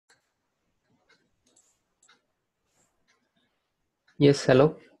Yes,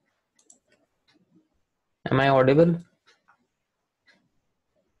 hello. Am I audible?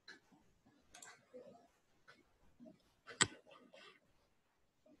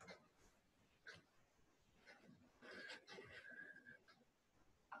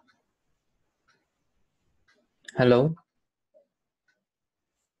 Hello.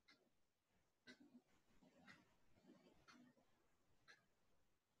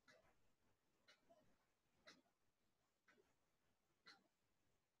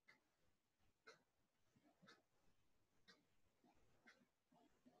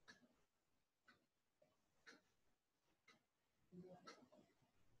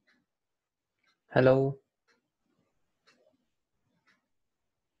 Hello.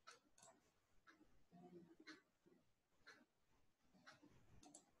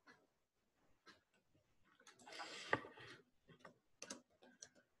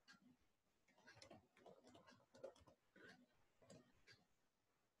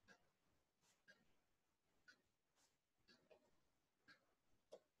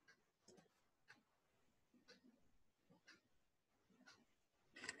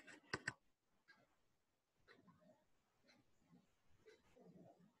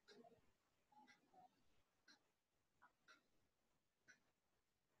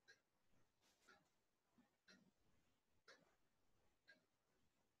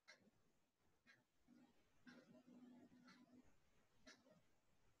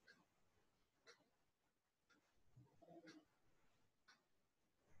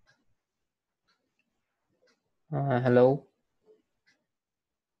 Hello.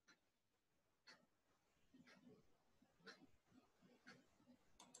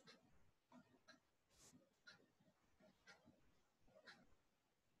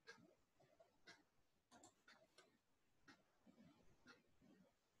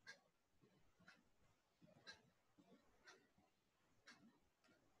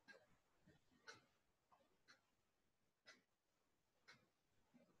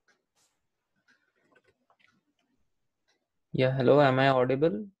 Yeah, hello. Am I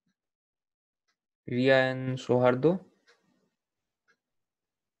audible? Ria and Sohardo?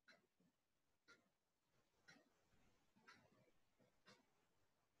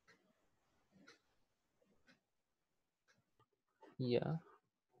 Yeah.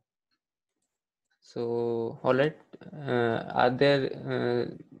 So, all right. Are there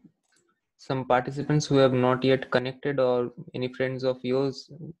some participants who have not yet connected, or any friends of yours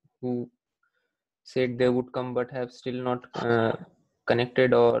who said they would come but have still not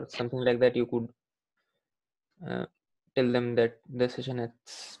connected, or something like that? You could tell them that the session has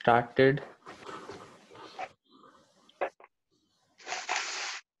started.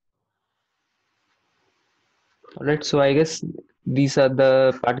 All right, so I guess these are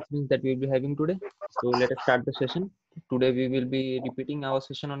the participants that we'll be having today. So let us start the session. Today we will be repeating our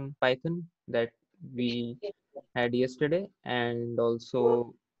session on Python that we had yesterday, and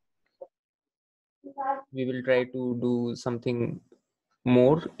also we will try to do something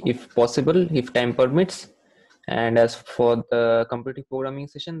more if possible, if time permits. And as for the competitive programming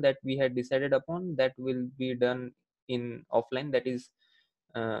session that we had decided upon, that will be done in offline. That is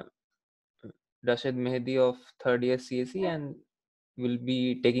uh, Rashid Mehdi of third year CSE and will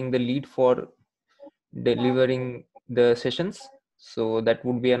be taking the lead for delivering the sessions. So that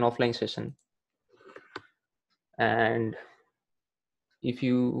would be an offline session. And if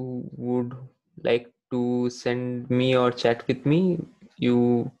you would like to send me or chat with me,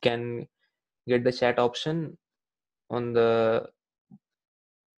 you can get the chat option on the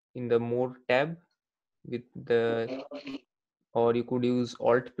in the more tab with the, or you could use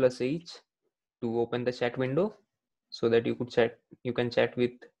Alt plus H to open the chat window so that you can chat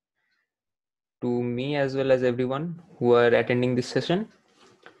with to me as well as everyone who are attending this session.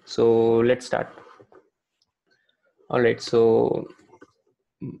 So let's start. All right. So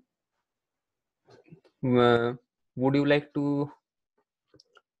would you like to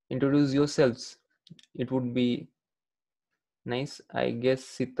introduce yourselves? It would be nice. I guess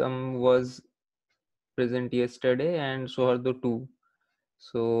Sitam was present yesterday and Sohardo too.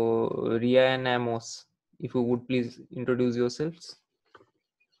 So Ria and Amos, if you would please introduce yourselves.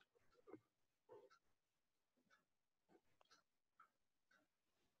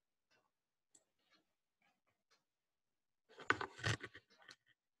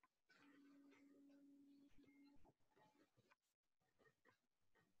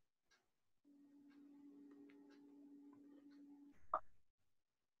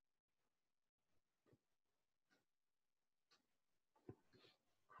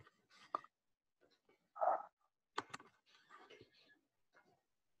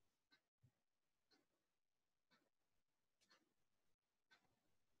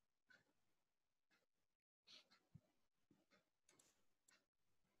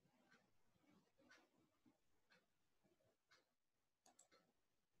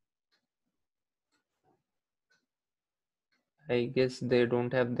 I guess they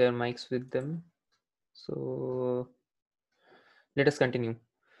don't have their mics with them. So let us continue.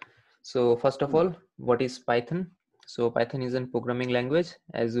 So first of all, what is Python? So Python is a programming language,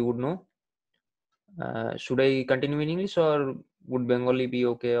 as you would know. Should I continue in English, or would Bengali be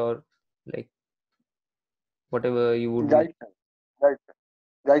okay, or like whatever you would wish?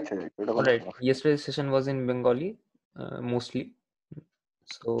 যাইছে এটা All কোনো right. সমস্যা Yesterday's session was in Bengali, mostly.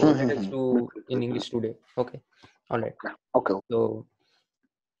 So let us do in English today. Okay. All right. Okay So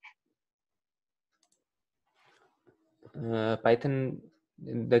Python,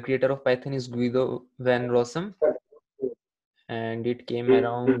 the creator of Python is Guido van Rossum, and it came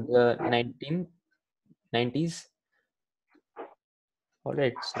around the 1990s. All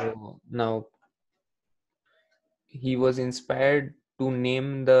right. So now he was inspired to name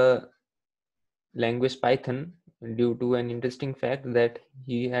the language Python due to an interesting fact that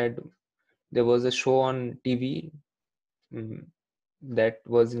there was a show on TV, that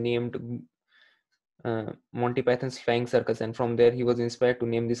was named Monty Python's Flying Circus, and from there he was inspired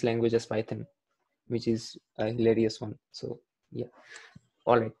to name this language as Python, which is a hilarious one. So yeah,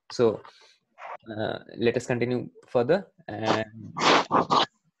 all right. So let us continue further. And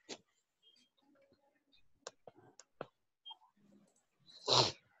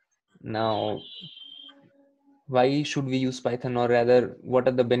now, why should we use Python, or rather, what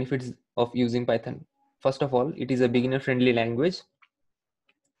are the benefits of using Python? First of all, it is a beginner-friendly language.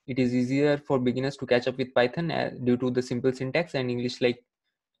 It is easier for beginners to catch up with Python due to the simple syntax and English-like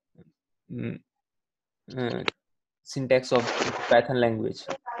mm, uh, syntax of Python language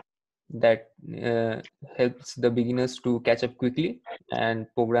that helps the beginners to catch up quickly and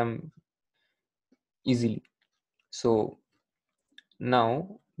program easily. So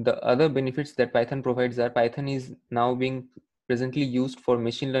now the other benefits that Python provides are Python is now being presently used for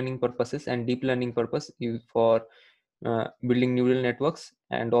machine learning purposes and deep learning purpose, used for building neural networks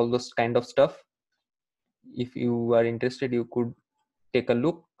and all those kind of stuff. If you are interested, you could take a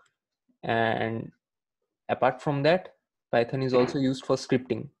look. And apart from that, Python is also used for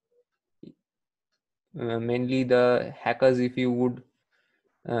scripting. Mainly the hackers, if you would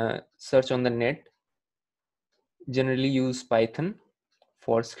search on the net, generally use Python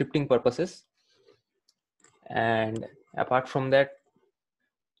for scripting purposes. And apart from that,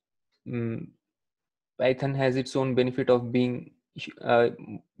 Python has its own benefit of being a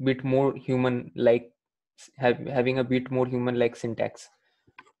bit more human like, having a bit more human like syntax.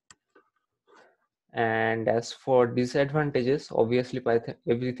 And as for disadvantages, obviously Python,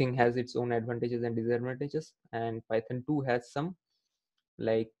 everything has its own advantages and disadvantages, and Python 2 has some.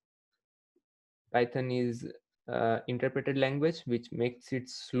 Like, Python is interpreted language, which makes it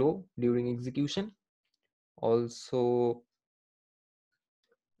slow during execution. Also,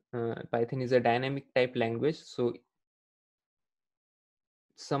 Python is a dynamic type language, so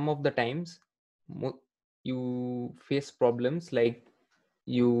some of the times you face problems like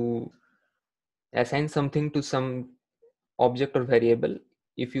you assign something to some object or variable.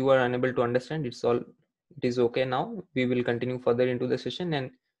 If you are unable to understand, it is okay. Now we will continue further into the session,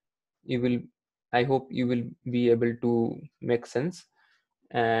 and you will, I hope you will be able to make sense.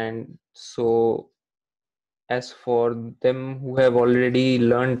 And so, as for them who have already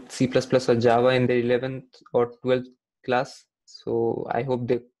learned C++ or Java in their 11th or 12th class, so I hope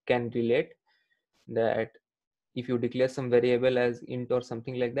they can relate that if you declare some variable as int or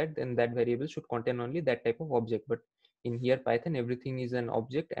something like that, then that variable should contain only that type of object. But in here Python, everything is an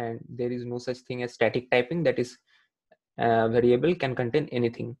object, and there is no such thing as static typing, that is variable can contain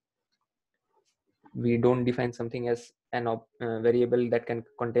anything. We don't define something as an variable that can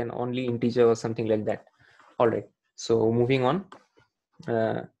contain only integer or something like that. All right, so moving on,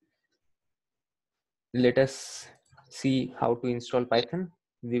 let us see how to install Python.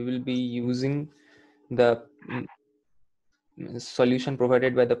 We will be using the solution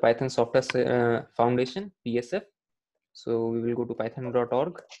provided by the Python Software Foundation, PSF. So we will go to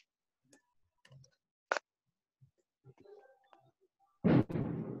python.org.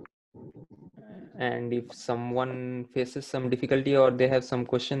 And if someone faces some difficulty or they have some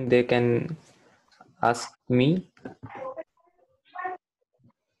question, they can ask me.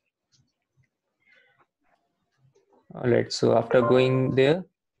 All right, so after going there,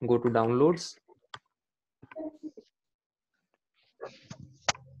 go to downloads.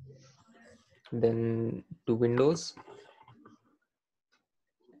 Then to Windows.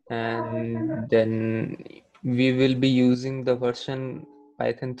 And then we will be using the version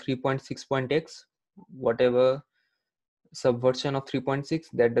Python 3.6.x, whatever subversion of 3.6,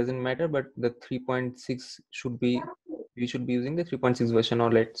 that doesn't matter, but the 3.6 should be, we should be using the 3.6 version. All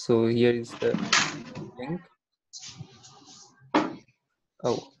right, so here is the link.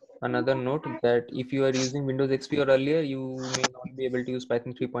 Oh, another note that if you are using Windows XP or earlier, you may not be able to use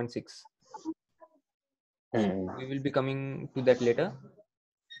Python 3.6. Hmm. We will be coming to that later.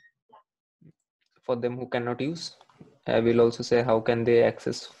 For them who cannot use, I will also say how can they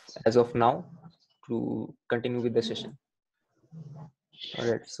access as of now to continue with the session.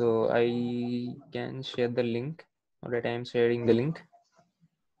 All right, so I can share the link. All right, I am sharing the link.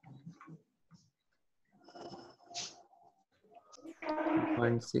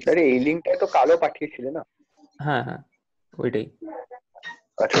 3.6. আরে এই লিঙ্কটা তো কালো পাঠিয়েছিলে না? হ্যাঁ হ্যাঁ ওইটাই।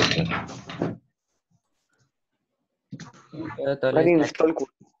 আচ্ছা আচ্ছা, এটা তাহলে ওখানে start- ইনস্টল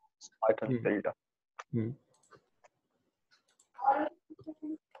করুন পাইথন হুম ফাইলটা। হুম।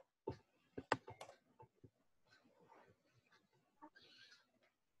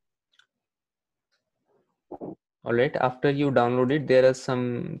 All right, after you download it, there are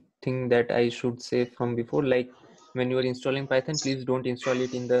something that I should say from before, like when you are installing Python, please don't install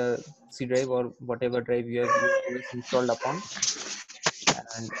it in the C drive or whatever drive you have your OS installed upon.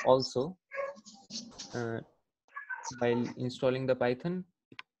 And also, while installing the Python,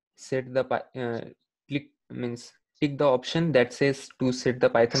 set the click means tick the option that says to set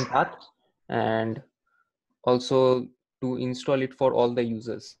the Python path, and also to install it for all the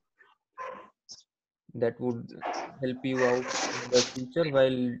users. That would help you out in the future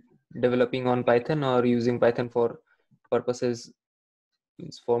while developing on Python or using Python for purposes,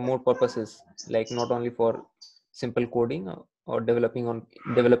 means for more purposes, like not only for simple coding or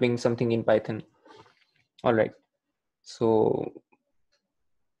developing something in Python. All right, so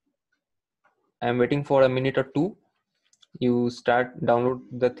I'm waiting for a minute or two. You download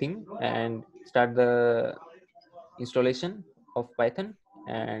the thing and start the installation of Python,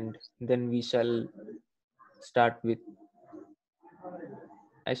 and then we shall start with,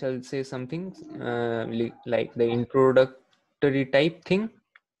 I shall say something like the introductory type thing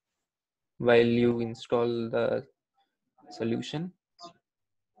while you install the solution.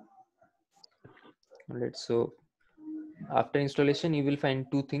 All right, so after installation you will find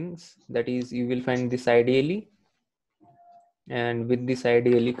two things, that is you will find this ideally, and with this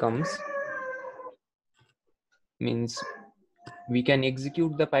ideally comes, means we can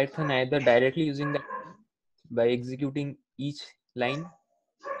execute the Python either directly using that by executing each line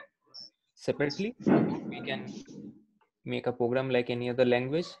separately, or we can make a program like any other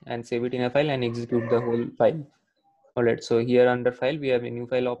language and save it in a file and execute the whole file. All right, so here under file we have a new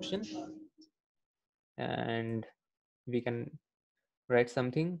file option, and we can write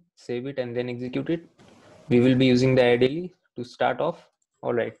something, save it, and then execute it. We will be using the ideally to start off.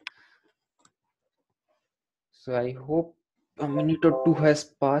 All right, so I hope a minute or two has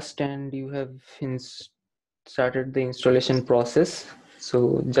passed and you have started the installation process.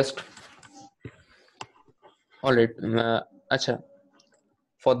 So just, all right, acha,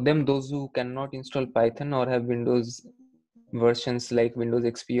 for them, those who cannot install Python or have Windows versions like Windows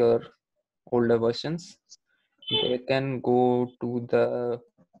XP or older versions, they can go to the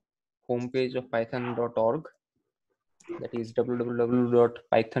homepage of python.org, that is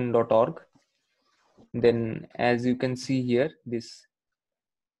www.python.org. Then as you can see here, this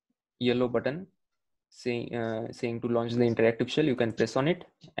yellow button saying to launch the interactive shell, you can press on it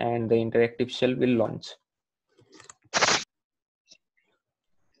and the interactive shell will launch.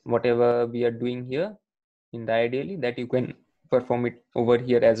 Whatever we are doing here in the ideally, that you can perform it over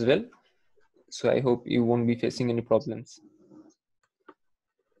here as well. So I hope you won't be facing any problems.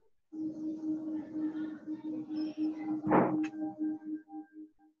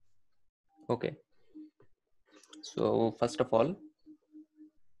 Okay, so first of all,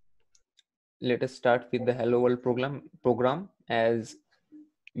 let us start with the hello world program as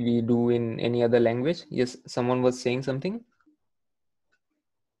we do in any other language. Yes, someone was saying something.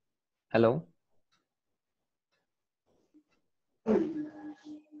 Hello.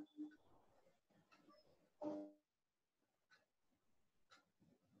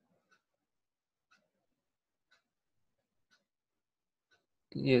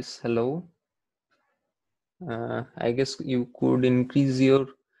 Yes, hello. I guess you could increase your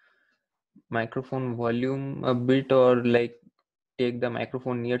microphone volume a bit, or like take the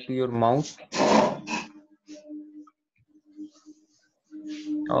microphone near to your mouth,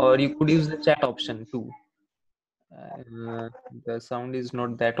 or you could use the chat option too. The sound is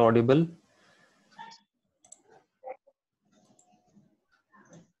not that audible.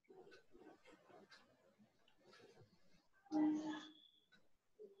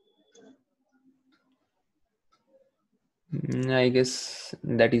 I guess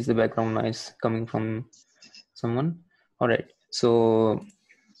that is the background noise coming from someone. All right, so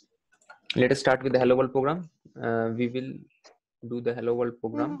let us start with the hello world program. We will do the hello world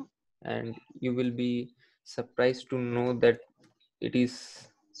program, and you will be surprised to know that it is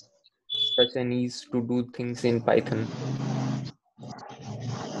such an ease to do things in Python.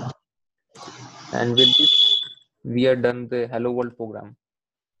 And with this, we are done the hello world program.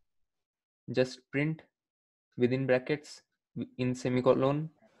 Just print within brackets in semicolon,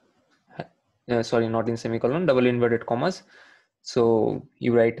 sorry, not in semicolon, double inverted commas. So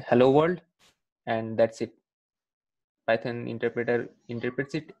you write hello world, and that's it. Python interpreter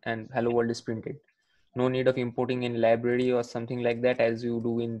interprets it, and hello world is printed. No need of importing in library or something like that, as you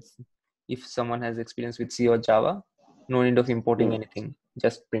do in, if someone has experience with C or Java. No need of importing Hmm. anything,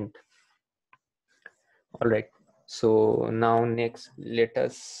 just print. All right, so now next let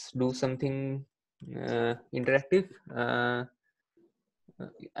us do something interactive.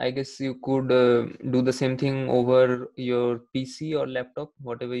 I guess you could do the same thing over your PC or laptop,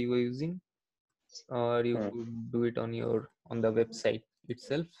 whatever you are using, or you Hmm. could do it on your on the website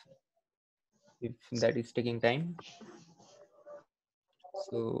itself if that is taking time.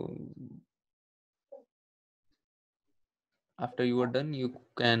 So after you are done, you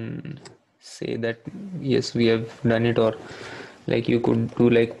can say that yes, we have done it, or like you could do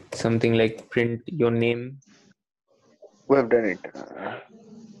like something like print your name. We have done it.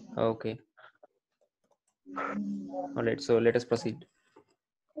 Okay, all right, so let us proceed.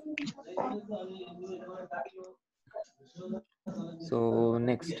 So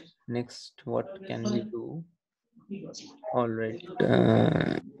next what can we do? All right,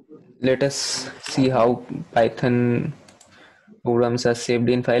 let us see how Python programs are saved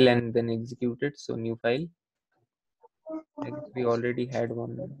in file and then executed. So new file, I guess we already had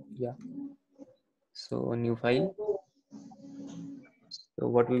one. Yeah, so new file. So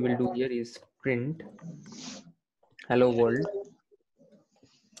what we will do here is print hello world.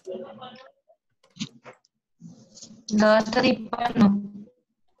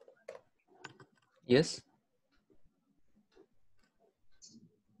 Yes.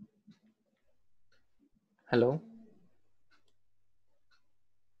 Hello.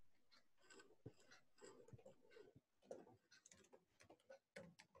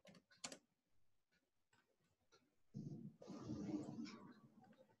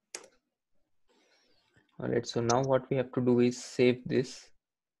 All right, so now what we have to do is save this.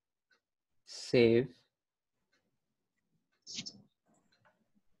 Save.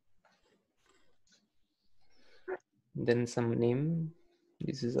 Then some name.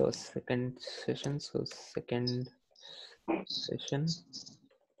 This is our second session. So second session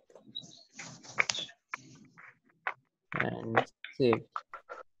and save.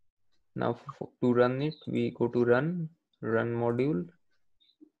 Now to run it, we go to run module,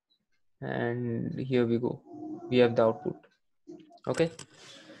 and here we go. We have the output. Okay.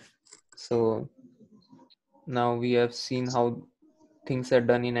 So now we have seen how things are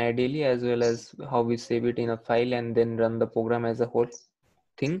done in ideally, as well as how we save it in a file and then run the program as a whole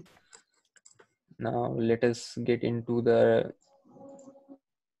thing. Now let us get into the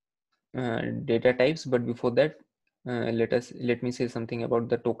data types, but before that, let me say something about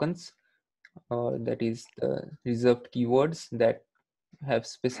the tokens, that is the reserved keywords that have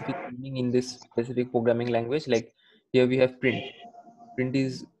specific meaning in this specific programming language. Like here we have print. Print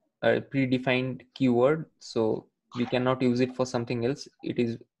is a predefined keyword, so we cannot use it for something else. It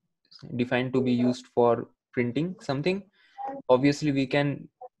is defined to be used for printing something. Obviously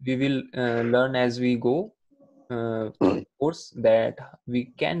we will learn as we go through the course that we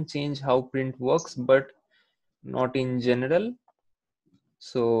can change how print works, but not in general.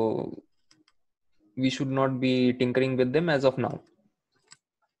 So we should not be tinkering with them as of now.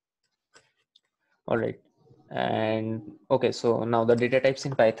 All right, and okay, so now the data types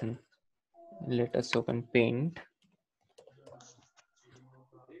in Python. Let us open Paint.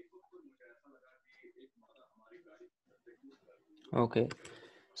 Okay,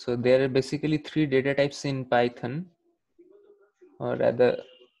 so there are basically three data types in Python, or rather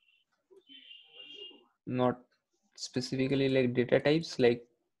not specifically like data types, like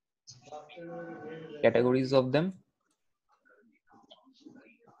categories of them.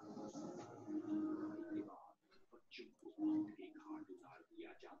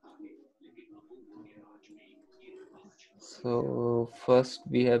 So first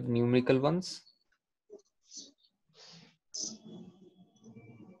we have numerical ones,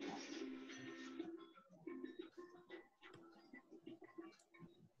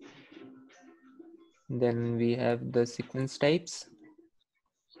 then we have the sequence types,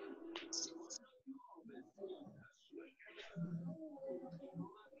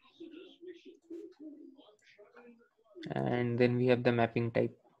 and then we have the mapping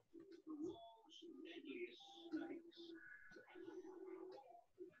type.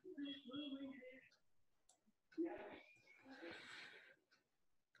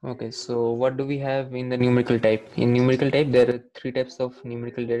 Okay, so what do we have in the numerical type? In numerical type, there are three types of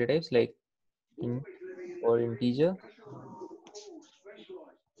numerical data types, like int or integer,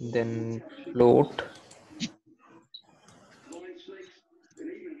 then float,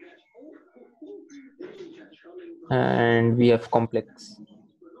 and we have complex.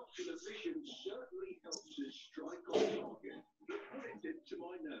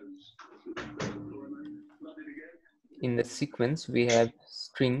 In the sequence, we have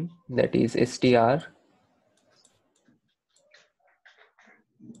string, that is str,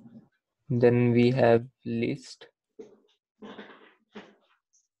 then we have list,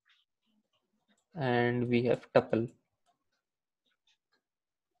 and we have tuple.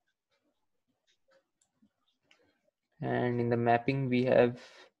 And in the mapping, we have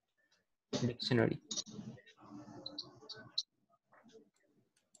dictionary.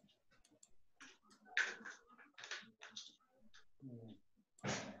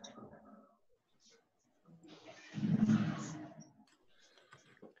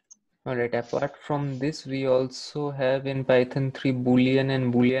 Alright, apart from this, we also have in Python 3 Boolean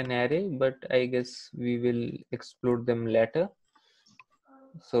and Boolean array, but I guess we will explore them later.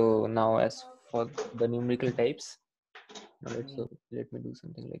 So now as for the numerical types, alright, so let me do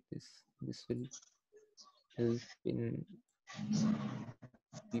something like this. This will help in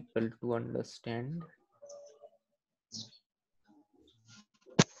people to understand.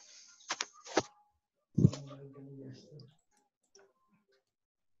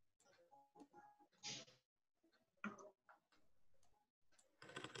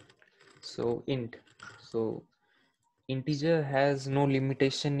 So int. So integer has no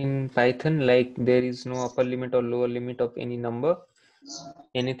limitation in Python, like there is no upper limit or lower limit of any number.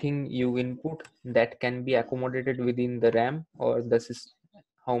 Anything you input that can be accommodated within the RAM or the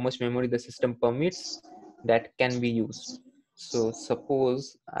how much memory the system permits, that can be used. So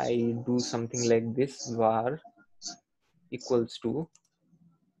suppose I do something like this, var equals to,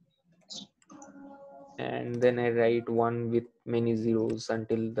 and then I write 1 with many zeros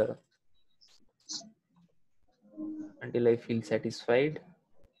until I feel satisfied.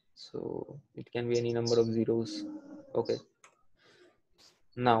 So it can be any number of zeros. Okay.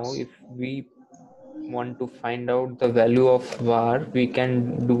 Now if we want to find out the value of var, we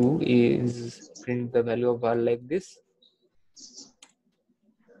can do is print the value of var like this.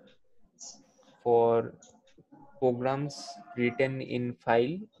 For programs written in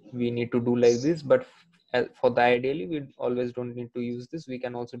file, we need to do like this, but for the ideally, we always don't need to use this. We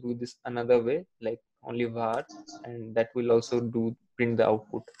can also do this another way, like only var, and that will also do print the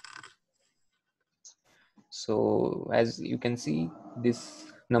output. So as you can see,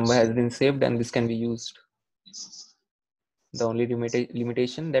 this number has been saved and this can be used. The only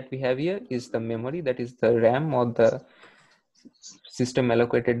limitation that we have here is the memory, that is the RAM or the system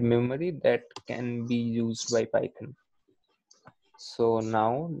allocated memory that can be used by Python. So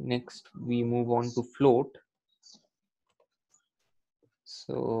now next we move on to float.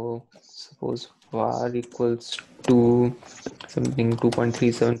 So suppose var equals to something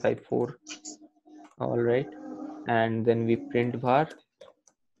 2.3754. All right, and then we print var.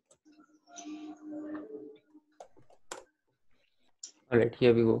 All right,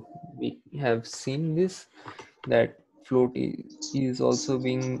 here we go. We have seen this, that float is also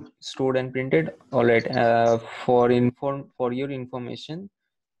being stored and printed. All right, for your information,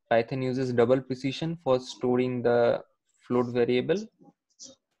 Python uses double precision for storing the float variable.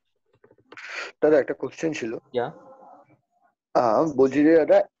 দাদা একটা question ছিল। Yeah. বলছি যে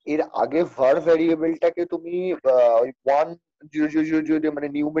দাদা, এর আগে ভার ভ্যারিয়েবলটাকে তুমি ওই 1 0 0 0 0 দিয়ে মানে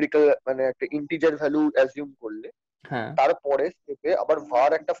নিউমেরিক্যাল মানে একটা ইন্টিজার ভ্যালু অ্যাজিউম করলে, হ্যাঁ তারপরে স্টেপে আবার ভার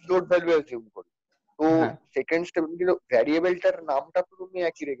একটা ফ্লোট ভ্যালু অ্যাজিউম করলে, তো হ্যাঁ সেকেন্ড স্টেপ কিন্তু ভ্যারিয়েবলটার নামটা তো তুমি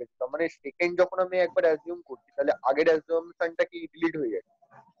একই রেখেছো, তার মানে সেকেন্ড যখন আমি একবার অ্যাজিউম করছি তাহলে আগের অ্যাজিউমশনটা কি ডিলিট হয়ে যাচ্ছে?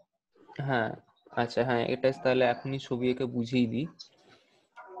 হ্যাঁ আচ্ছা, হ্যাঁ এটা তাহলে এখনই ছবি এঁকে বুঝিয়ে দিই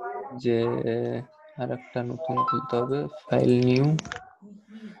যে আর একটা নতুন খুলতে হবে, ফাইল নিউ,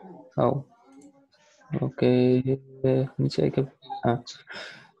 হাউ, ওকে, নিচে এঁকে, হ্যাঁ।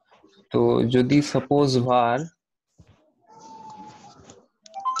 তো যদি suppose var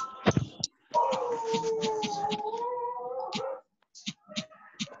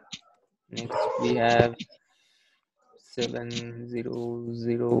next we have 700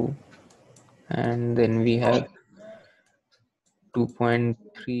 and then we have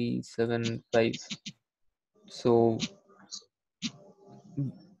 2.375. So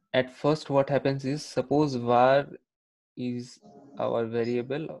at first what happens is, suppose var is our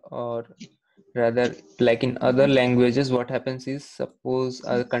variable, or Rather, like in other languages, what happens is, suppose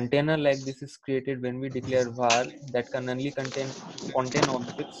a container like this is created when we declare var that can only contain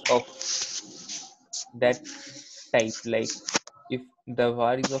objects of that type. Like if the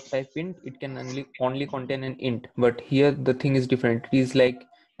var is of type int, it can only contain an int. But here the thing is different. It is like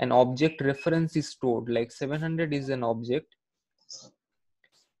an object reference is stored. Like 700 is an object,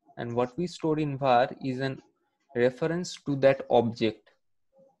 and what we store in var is an reference to that object,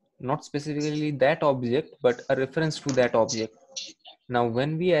 not specifically that object, but a reference to that object. Now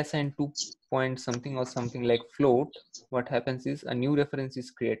when we assign 2 point something or something like float, what happens is a new reference is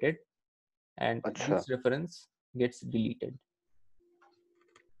created and अच्छा. this reference gets deleted.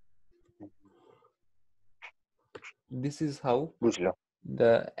 This is how बुझला.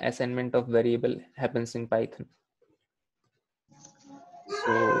 the assignment of variable happens in Python.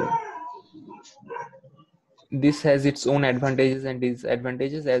 So this has its own advantages and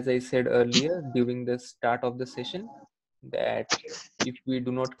disadvantages, as I said earlier during the start of the session, that if we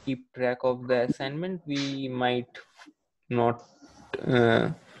do not keep track of the assignment, we might not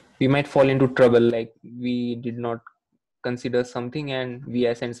we might fall into trouble. Like we did not consider something and we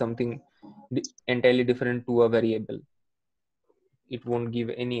assign something entirely different to a variable. It won't give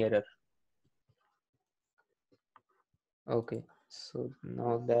any error. Okay, so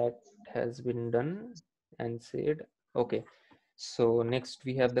now that has been done and said. Okay, so next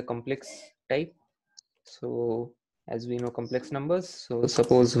we have the complex type. So as we know complex numbers, so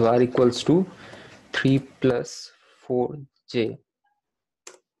suppose var equals to 3 plus 4j,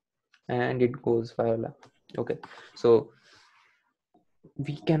 and it goes viola. Okay, so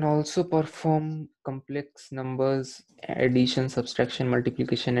we can also perform complex numbers addition, subtraction,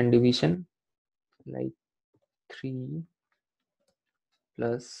 multiplication, and division, like 3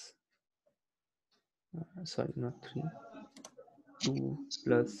 plus sorry, not 3, 2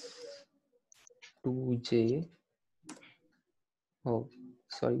 plus 2j. Oh,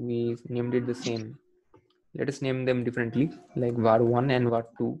 sorry, we named it the same. Let us name them differently, like var1 and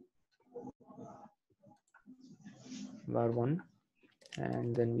var2. Var1,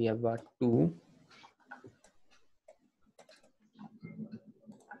 and then we have var2.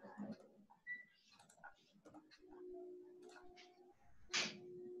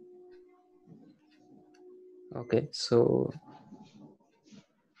 Okay, so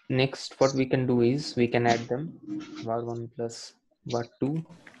next what we can do is we can add them, var1 plus var2,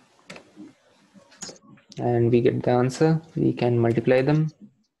 and we get the answer. We can multiply them.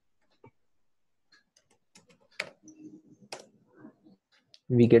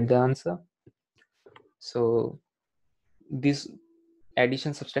 We get the answer. So this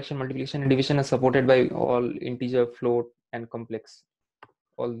addition, subtraction, multiplication, and division are supported by all integer, float, and complex,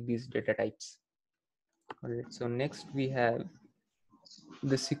 all these data types. All right, so next we have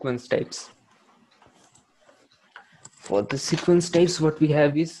the sequence types. For the sequence types, what we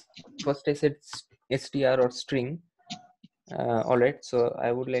have is, first I said str or string. All right, so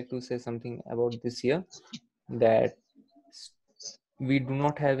I would like to say something about this here, that we do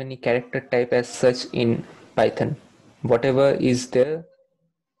not have any character type as such in Python. Whatever is there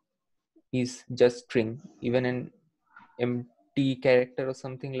is just string. Even an empty character or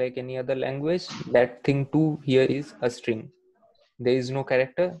something like any other language, that thing too here is a string. There is no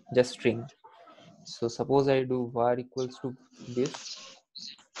character, just string. So suppose I do var equals to this,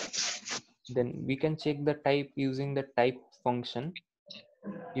 then we can check the type using the type function.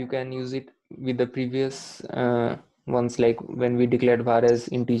 You can use it with the previous ones, like when we declared var as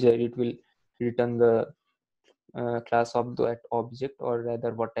integer, it will return the class of that object, or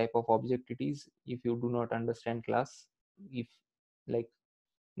rather what type of object it is. If you do not understand class, if like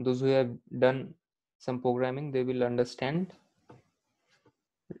those who have done some programming, they will understand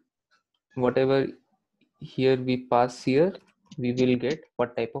whatever here we pass here, we will get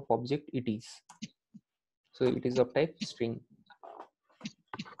what type of object it is. So it is of type string.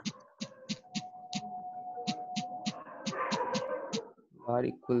 Var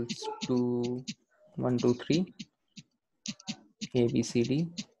equals to 1 2 3 a b c d,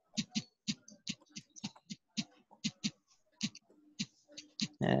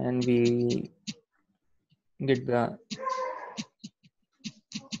 and we get the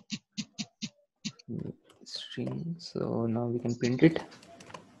string. So now we can print it.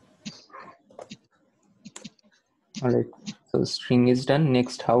 All right, so string is done.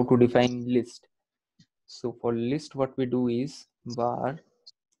 Next, how to define list. So for list, what we do is var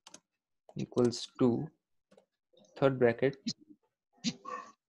equals to third bracket,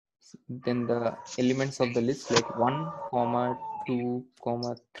 then the elements of the list, like 1 comma 2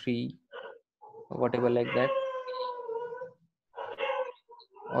 comma 3, whatever like that.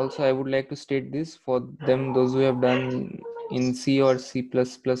 Also, I would like to state this for them, those who have done in C or C++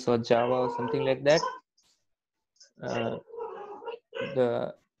 or Java or something like that, the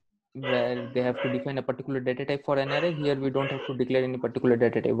where they have to define a particular data type for an array. Here we don't have to declare any particular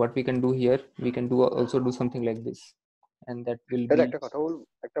data type. What we can do here, we can do also do something like this, and that will দাদা be একটা কথা বল,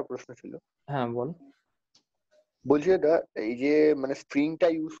 একটা প্রশ্ন ছিল। বল। বলছি দাদা, এই যে মানে স্ট্রিংটা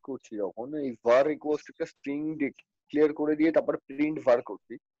ইউজ করছি যখন, এই var ইকুয়ালস টু একটা স্ট্রিং ডিক্লেয়ার করে দিয়ে তারপরে প্রিন্ট var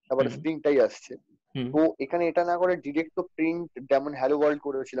করছি, তারপরে হুম স্ট্রিংটাই আসছে। হুম তো এখানে এটা না করে ডিরেক্ট তো প্রিন্ট, যেমন হ্যালো ওয়ার্ল্ড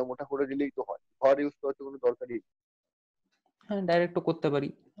করেছিলাম ওটা করে দিলেই তো হয়, var ইউজ করার তো কোনো দরকারই নেই। হ্যাঁ, ডাইরেক্টও করতে পারি।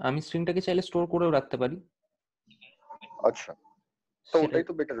 আমি স্ট্রিংটাকে চাইলে স্টোর করেও রাখতে পারি। আচ্ছা, তো সেটা ওটাই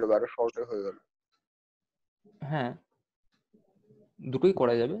তো বেটার হবে, আরো শর্টে হয়ে গেল। হ্যাঁ, দুটোই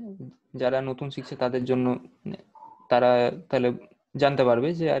করা যাবে। যারা নতুন শিখছে তাদের জন্য তারা তাহলে জানতে পারবে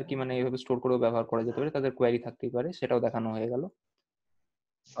যে আর কি, মানে এইভাবে স্টোর করেও ব্যবহার করা যেতে পারে, তাদের কোয়ারি থাকতেই পারে, সেটাও দেখানো হয়ে গেল।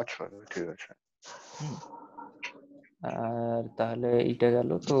 আচ্ছা ঠিক আছে। হুম, আর তাহলে এটা গেল,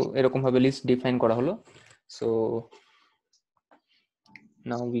 তো এরকম ভাবে লিস্ট ডিফাইন করা হলো। So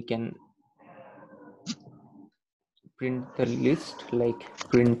now we can print the list like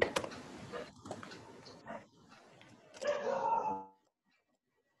print,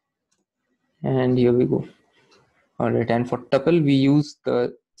 and here we go. All right, and for tuple we use the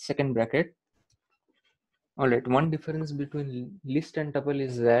second bracket. All right, one difference between list and tuple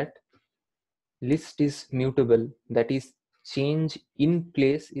is that list is mutable, that is change in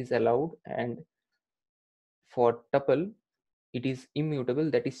place is allowed, and for tuple it is immutable,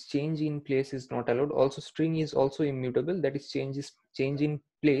 that is change in place is not allowed. Also string is also immutable, that is change in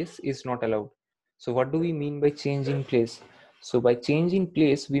place is not allowed. So what do we mean by change in place? So by change in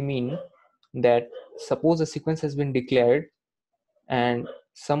place we mean that suppose a sequence has been declared and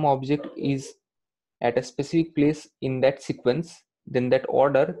some object is at a specific place in that sequence, then that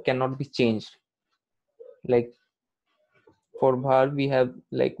order cannot be changed. Like for var we have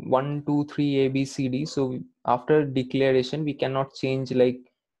like 1 2 3 a b c d, so after declaration we cannot change like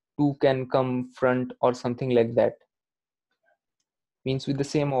 2 can come front or something like that. Means with the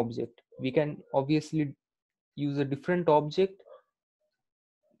same object we can obviously use a different object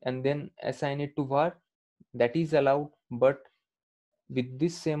and then assign it to var, that is allowed, but with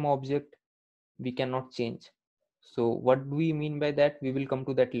this same object we cannot change. So what do we mean by that? We will come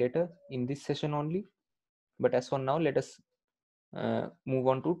to that later in this session only, but as for now let us move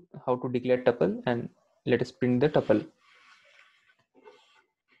on to how to declare tuple, and let us print the tuple.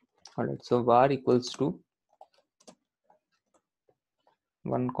 All right, so var equals to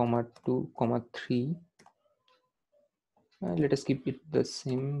 1 comma 2 comma 3. Let us keep it the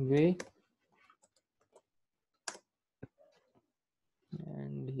same way,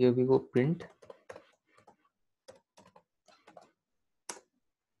 and here we go print.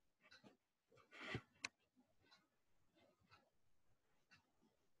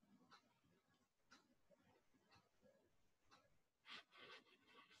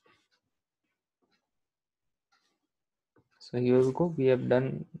 So here we go, we are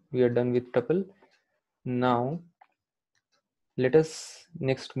done with tuple. Now let us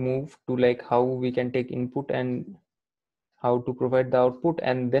next move to like how we can take input and how to provide the output,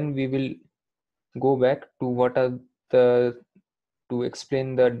 and then we will go back to what are the to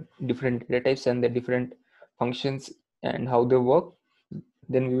explain the different data types and the different functions and how they work.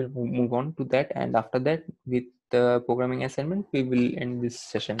 Then we will move on to that, and after that with the programming assignment we will end this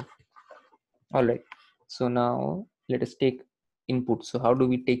session. All right, so now let us take input. So how do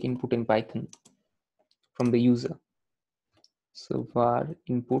we take input in Python from the user? So var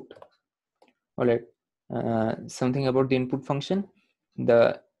input. All right, something about the input function.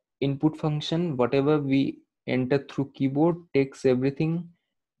 The input function, whatever we enter through keyboard, takes everything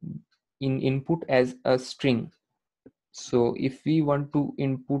in input as a string. So if we want to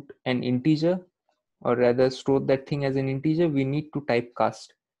input an integer, or rather store that thing as an integer, we need to typecast.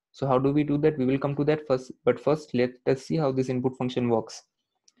 So how do we do that? We will come to that first, but first let us see how this input function works.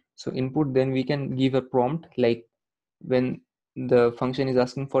 So input, then we can give a prompt, like when the function is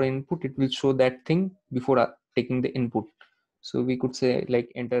asking for input, it will show that thing before taking the input. So we could say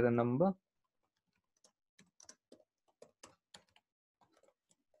like enter a number,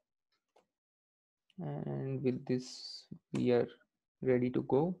 and with this we are ready to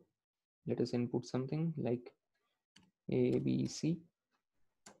go. Let us input something like a b c.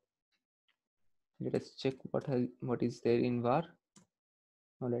 Let us check what is there in var.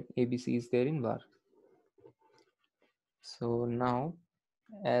 All right, abc is there in var. So now,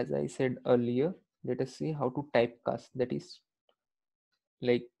 as I said earlier, let us see how to typecast. That is,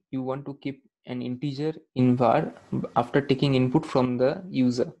 like you want to keep an integer in var after taking input from the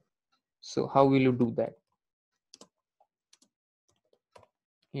user. So how will you do that?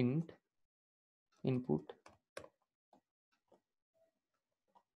 Int input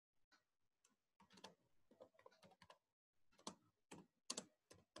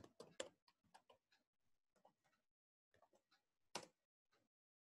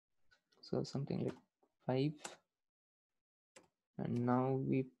so something like 5, and now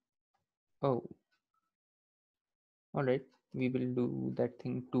we oh all right, we will do that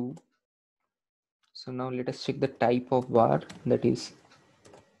thing too. So now let us check the type of var, that is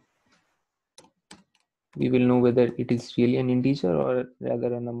we will know whether it is really an integer or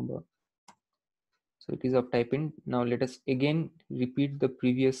rather a number. So it is of type int. Now let us again repeat the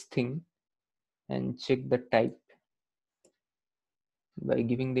previous thing and check the type by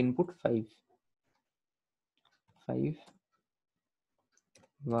giving the input 5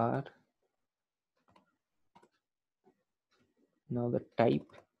 var. Now the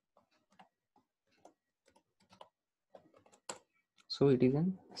type, so it is a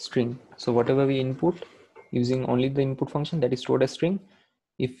string. So whatever we input using only the input function, that is stored as string.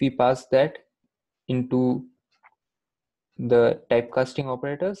 If we pass that into the typecasting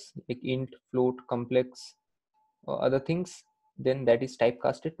operators like int, float, complex or other things, then that is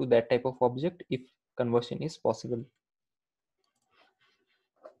typecasted to that type of object if conversion is possible.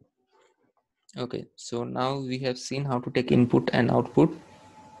 Okay, so now we have seen how to take input and output.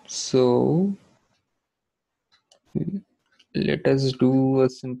 So let us do a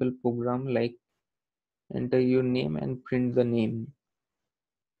simple program like enter your name and print the name.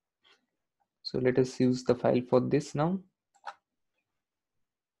 So let us use the file for this now.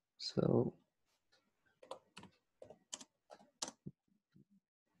 So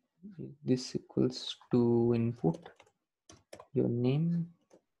this equals to input your name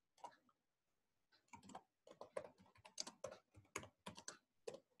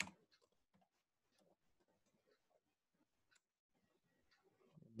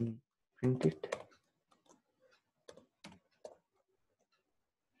and print it.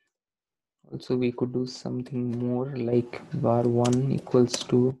 Also we could do something more like var1 equals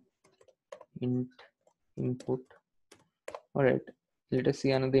to int input. All right, let us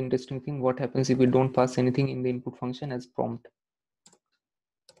see another interesting thing. What happens if we don't pass anything in the input function as prompt?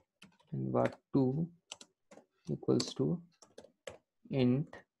 And var2 equals to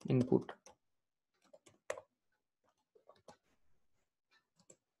int input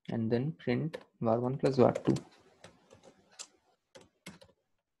and then print var1 plus var2.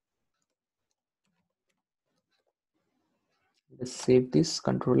 Let's save this,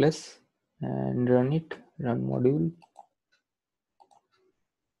 Control S, and run it, run module.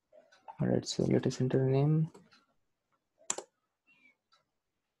 All right, so let us enter the name.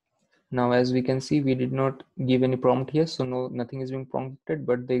 Now as we can see, we did not give any prompt here, so nothing is being prompted,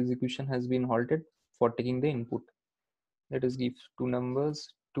 but the execution has been halted for taking the input. Let us give two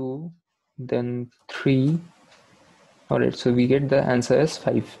numbers, 2 then 3. All right, so we get the answer as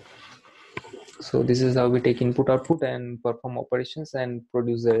 5. So this is how we take input output and perform operations and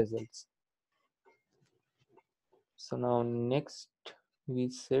produce the results. So now next we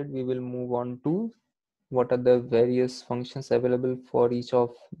said we will move on to what are the various functions available for each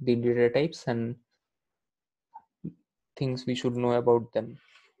of the data types and things we should know about them.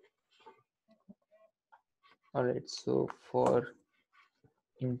 All right, so for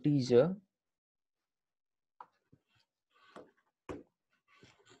integer,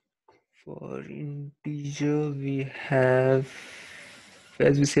 we have,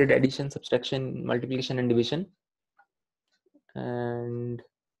 as we said, addition, subtraction, multiplication and division, and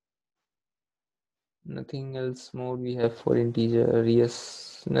nothing else more we have for integer.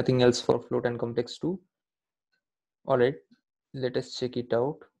 Yes, nothing else for float and complex too. All right, let us check it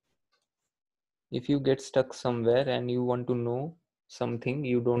out. If you get stuck somewhere and you want to know something,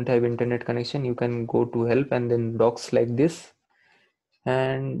 you don't have internet connection, you can go to help and then docs like this,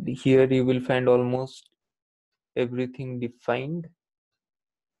 and here you will find almost everything defined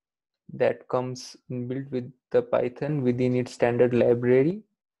that comes inbuilt with the Python within its standard library.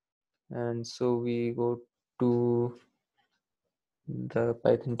 And so we go to the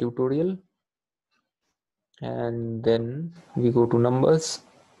Python tutorial and then we go to numbers.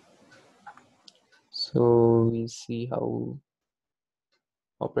 So we see how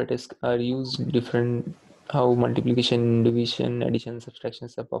operators are used, different, how multiplication, division, addition,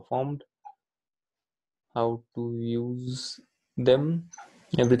 subtractions are performed, how to use them.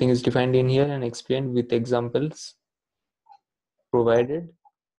 Everything is defined in here and explained with examples provided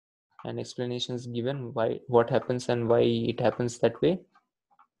and explanations given why, what happens and why it happens that way.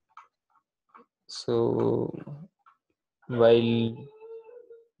 So while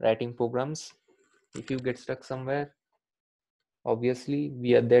writing programs, if you get stuck somewhere, obviously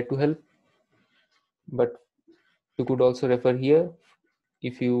we are there to help, but you could also refer here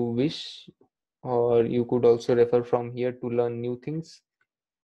if you wish, or you could also refer from here to learn new things.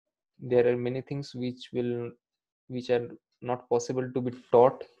 There are many things which are not possible to be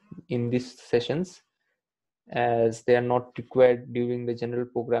taught in these sessions, as they are not required during the general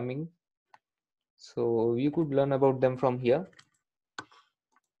programming. So you could learn about them from here,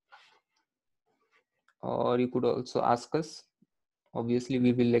 or you could also ask us. Obviously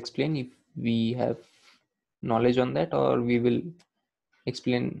we will explain if we have knowledge on that, or we will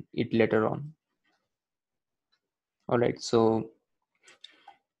explain it later on. All right, so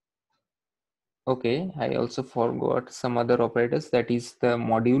okay, I also forgot some other operators, that is the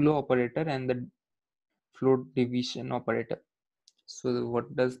modulo operator and the float division operator. So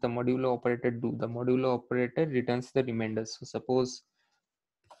what does the modulo operator do? The modulo operator returns the remainders. So suppose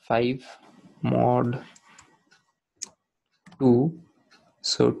 5 mod 2.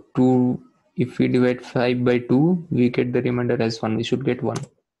 So 2, if we divide 5 by 2, we get the remainder as 1. We should get 1.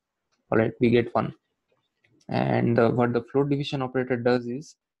 All right, we get 1. And what the float division operator does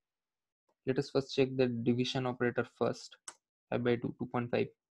is, let us first check the division operator first. 5 by 2, 2.5.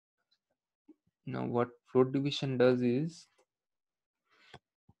 Now what float division does is,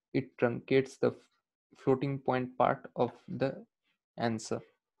 it truncates the floating point part of the answer.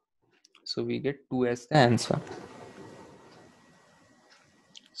 So we get 2 as the answer.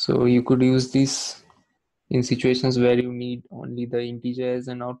 So you could use this in situations where you need only the integer as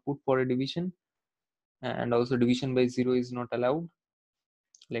an output for a division, and also division by 0 is not allowed,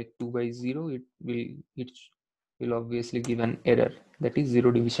 like 2 by 0, it will obviously give an error, that is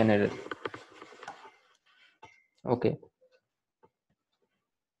 0 division error. Okay,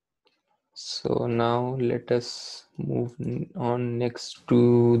 so now let us move on next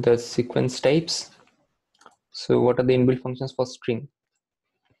to the sequence types. So what are the inbuilt functions for string?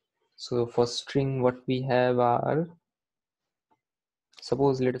 So for string, what we have are,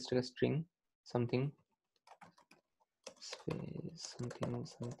 suppose let us take a string, something space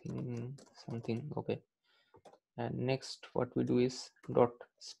something. Okay, and next what we do is dot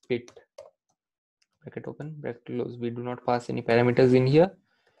split, bracket open, bracket close. We do not pass any parameters in here.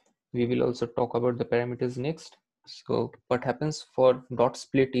 We will also talk about the parameters next. So what happens for dot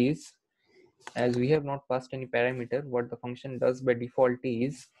split is, as we have not passed any parameter, what the function does by default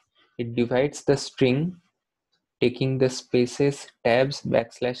is, it divides the string, taking the spaces, tabs,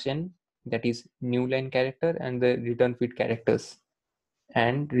 \n, that is new line character, and the return feed characters,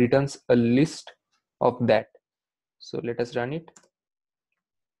 and returns a list of that. So let us run it.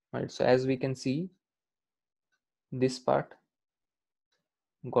 Right, so as we can see, this part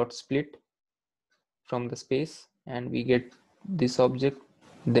got split from the space, and we get this object,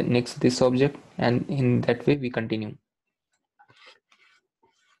 the next this object, and in that way we continue.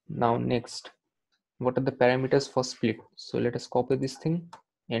 Now next, what are the parameters for split? So let us copy this thing,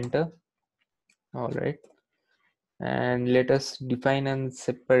 enter. All right, and let us define a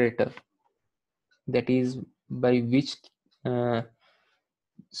separator, that is by which uh,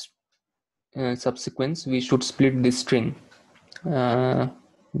 subsequence we should split this string.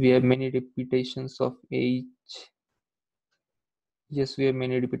 We have many repetitions of age. Yes, we have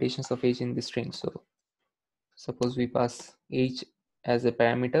many repetitions of age in this string. So suppose we pass age as a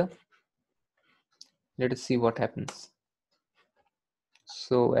parameter. Let us see what happens.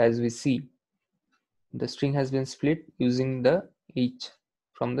 So as we see, the string has been split using the age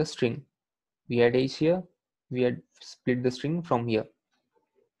from the string. We had age here, we had split the string from here.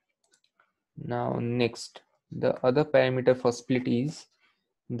 Now next, the other parameter for split is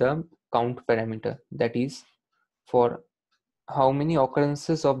the count parameter, that is for how many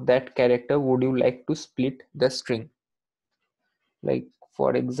occurrences of that character would you like to split the string. Like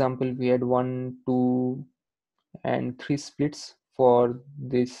for example, we had 1, 2 and 3 splits for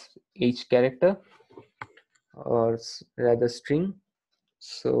this each character, or rather string.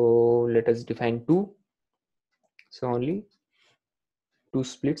 So let us define 2. So only 2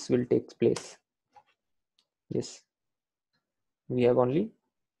 splits will take place. Yes, we have only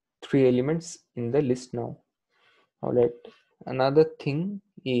 3 elements in the list now. All right, another thing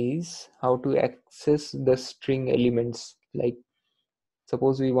is how to access the string elements. Like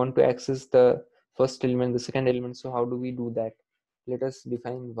suppose we want to access the first element, the second element, so how do we do that? Let us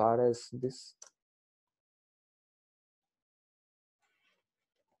define var as this.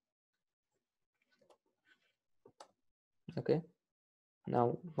 Okay,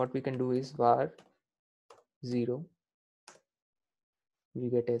 now what we can do is var 0, we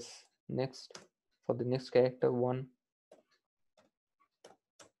get s. Next, For the next character 1,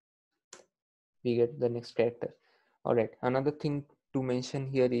 we get the next character. All right, another thing to mention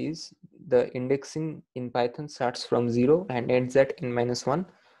here is the indexing in Python starts from 0 and ends at n-1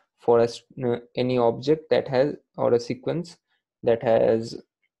 for any object that has, or a sequence that has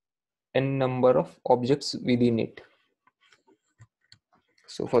n number of objects within it.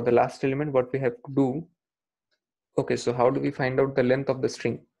 So for the last element, what we have to do, okay, so how do we find out the length of the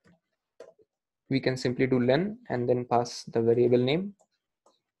string? We can simply do len and then pass the variable name,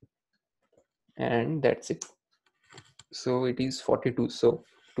 and that's it. So it is 42. So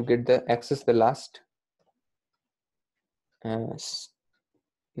to get the access the uh,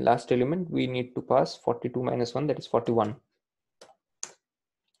 last element, we need to pass 42 minus 1, that is 41.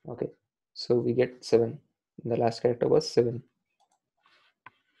 Okay, so we get 7. The last character was 7.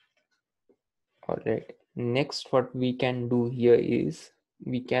 All right, next what we can do here is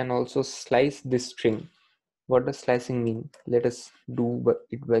we can also slice this string. What does slicing mean? Let us do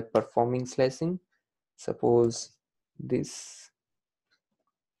it by performing slicing. Suppose this.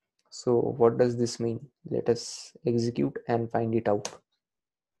 So what does this mean? Let us execute and find it out.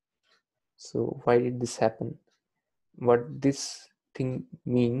 So why did this happen? What this thing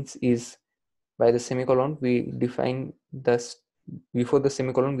means is, by the semicolon we define the before the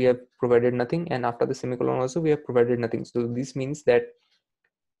semicolon we have provided nothing, and after the semicolon also we have provided nothing. So this means that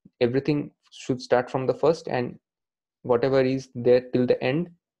everything should start from the first, and whatever is there till the end,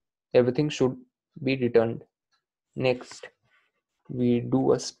 everything should be returned. Next, we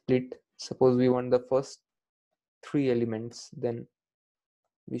do a split. Suppose we want the first 3 elements, then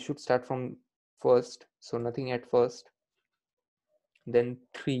we should start from first, so nothing at first, then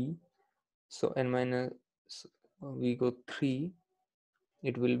 3, so n minus, we go 3,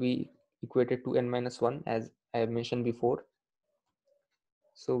 it will be equated to n-1 as I have mentioned before.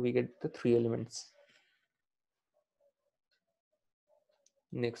 So we get the 3 elements.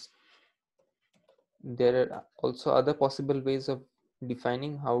 Next, there are also other possible ways of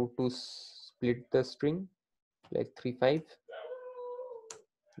defining how to split the string, like 3 5.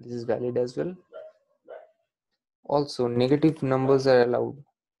 This is valid as well. Also, negative numbers are allowed,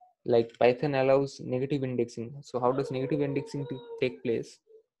 like Python allows negative indexing. So how does negative indexing take place?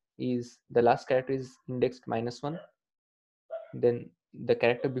 Is the last character is indexed -1, then the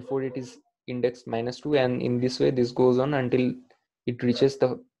character before it is indexed -2, and in this way this goes on until it reaches the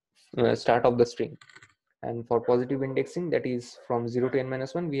start of the string. And for positive indexing, that is from 0 to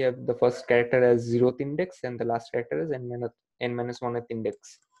n-1, we have the first character as 0th index and the last character as n-1th index.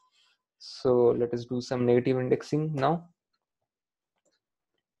 So let us do some negative indexing now.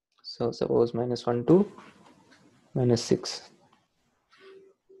 So suppose -1 to -6.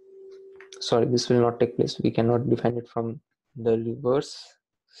 Sorry, this will not take place. We cannot define it from the reverse.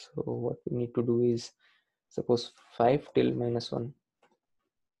 So what we need to do is, suppose 5 till -1.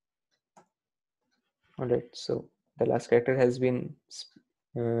 All right, so the last character has been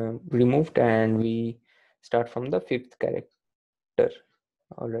removed and we start from the 5th character.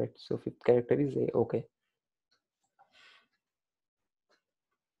 All right, so 5th character is a. Okay,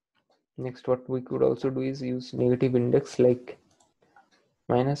 next what we could also do is use negative index, like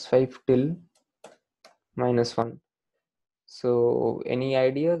 -5 till -1. So any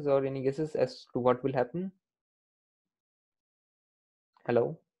ideas or any guesses as to what will happen? Hello?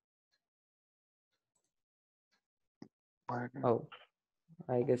 Oh,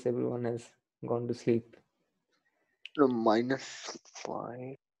 I guess everyone has gone to sleep.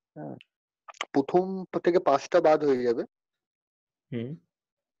 -5, হ্যাঁ, প্রথম থেকে 5টা বাদ হয়ে যাবে, হুম,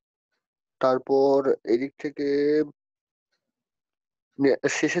 তারপর এদিক থেকে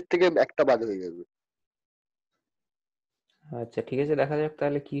শেষের থেকে একটা বাদ হয়ে যাবে। আচ্ছা ঠিক আছে, দেখা যাক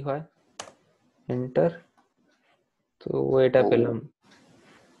তাহলে কি হয়। এন্টার। তো এটা ও পেলাম।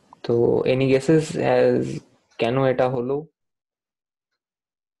 তো এনি গেসেস অ্যাজ কেন এটা হলো?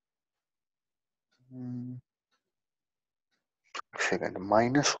 সেকেন্ড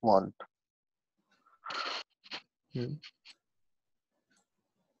 -1, হুম,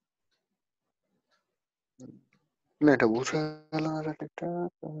 না এটা বোঝা গেল না একটা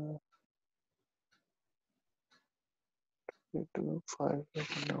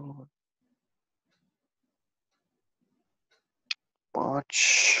 5,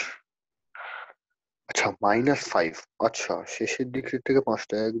 আচ্ছা -5, আচ্ছা শেষের দিক থেকে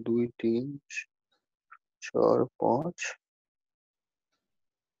 5টা, 1 2 3 4 5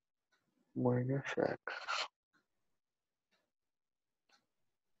 -1,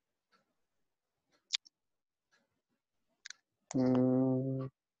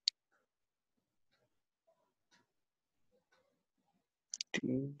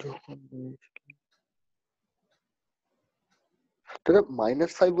 3 যখন তাহলে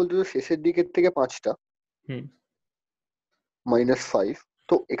 -5 বলতে তো শেষের দিকের থেকে 5টা, হুম -5।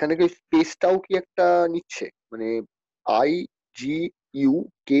 তো এখানে কি স্পেসটাও কি একটা নিচ্ছে, মানে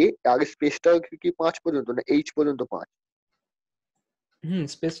IGUK আগে স্পেসটাও কি 5 পর্যন্ত, না H পর্যন্ত 5? হুম,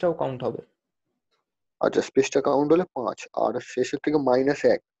 স্পেসটাও কাউন্ট হবে। আচ্ছা, স্পেসটা কাউন্ট হলে 5, আর শেষের থেকে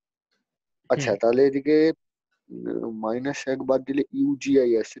 -1। হুম আচ্ছা, তাহলে এদিকে -1 বাদ দিলে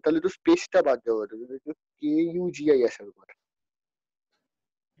ইউজিআই আসছে, তাহলে তো স্পেসটা বাদ দেওয়া হতো, কে ইউজিআই আসার পর।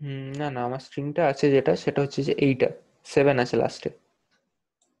 না না, আমার স্ট্রিংটা আছে যেটা, সেটা হচ্ছে যে এইটা 7 আছে লাস্টে,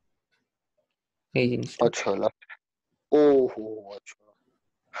 এই জিনিসটা। আচ্ছা, ও হো, আচ্ছা।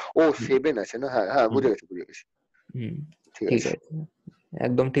 ও, হুম 7 আছে না, হ্যাঁ হ্যাঁ, হুম বুঝে গেছি বুঝে গেছি। হুম ঠিক ঠিক আছে। আছে,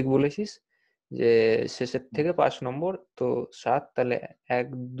 একদম ঠিক বলেছিস যে শেষের হুম, থেকে 5 নম্বর তো 7, তাহলে 1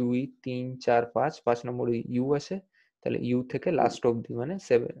 2 3 4 5 নম্বর ইউ আছে, তাহলে ইউ থেকে হুম। লাস্ট অব্দি মানে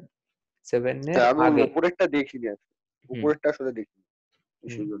 7 এর হ্যাঁ, আমি ওই আগে। উপরেরটা দেখিনি আসলে, হুম উপরেরটা আসলে দেখিনি,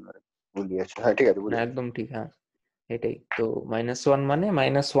 হুম সেই জন্য আর কি ভুল গেছে। হ্যাঁ, ঠিক আছে, না, বুঝে গেছি। একদম ঠিক, হ্যাঁ এটাই তো। -1 মানে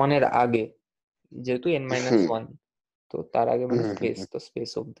 -1 এর আগে, যেহেতু হুম n-1, তো তার আগে হুম মানে হুম স্পেস, হুম। তো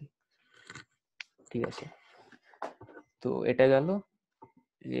স্পেস অব্দি। ঠিক আছে, তো এটা গেল।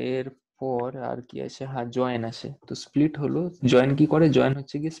 এরপর আর কি আছে, হ্যাঁ জয়েন আছে। তো স্প্লিট হলো, জয়েন কি করে, জয়েন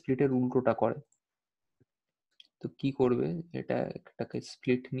হচ্ছে কি স্প্লিটের উল্টোটা করে। তো কি করবে, এটা একটাকে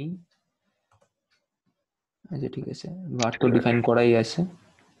স্প্লিট নিই। আচ্ছা ঠিক আছে, var তো ঠিক আছে। ডিফাইন করাই আছে।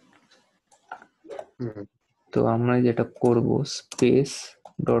 হুম তো আমরা যেটা করব, স্পেস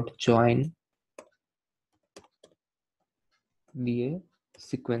ডট জয়েন দিয়ে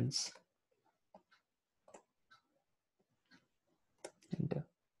সিকোয়েন্স, এটা,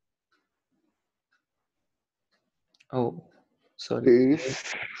 ও sorry, space,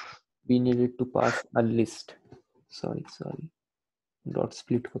 we needed to pass a list, sorry, dot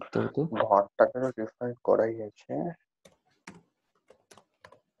split করতে হতো। ঘরটাকে তো ডিফাইন করাই আছে।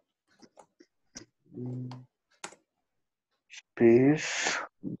 Space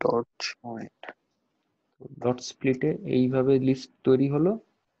dot join. ডট স্প্লিটে এইভাবে লিস্ট তৈরি হলো,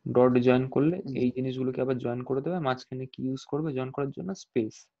 ডট জয়েন করলে হুম। এই জিনিসগুলোকে আবার জয়েন করে দেবে, মাঝখানে কি ইউজ করবে জয়েন করার জন্য,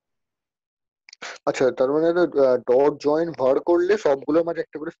 স্পেস। আচ্ছা, তার মানে ডট জয়েন ভার করলে সবগুলোর মাঝে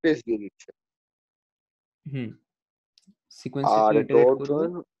একটা করে স্পেস দিয়ে দিচ্ছে। হুম, সিকোয়েন্সটাকে আর ইটারেট ডট করবে।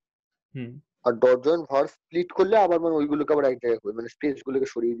 জয়েন, হুম আর ডট জয়েন ভার স্প্লিট করলে আবার মানে ওইগুলোকে আবার এক জায়গায় করবে, মানে স্পেস গুলোকে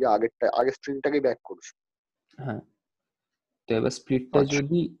সরিয়ে দিয়ে আগের স্ট্রিংটাকে ব্যাক করছে। হ্যাঁ, তো এবার স্প্লিটটা আচ্ছা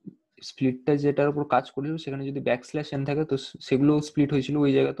যদি, স্প্লিটটা যেটার উপর কাজ করেছিল সেখানে যদি ব্যাকস্ল্যাশ এন থাকে, তো সেগুলো স্প্লিট হয়েছিল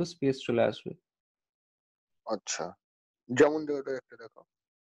ওই জায়গায়, তো স্পেস চলে আসবে। আচ্ছা, যেমন ওটা একটা দেখো,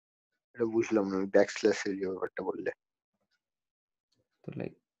 এটা বুঝলাম না, ব্যাক স্ল্যাশ এর যে ব্যাপারটা বললে। তো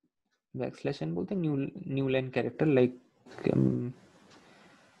লাইক ব্যাকস্ল্যাশ এন বলতে new new line character, like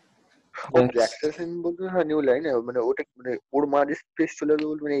ও, ব্যাকস। ব্যাক স্ল্যাশ বলতে হ্যাঁ, নিউ লাইন, মানে ওটা মানে ওর মাঝে স্পেস চলে যাবে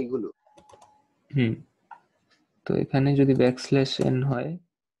বলতে, মানে এইগুলো। হুম, তো এখানে যদি ব্যাকস্ল্যাশ এন হয়,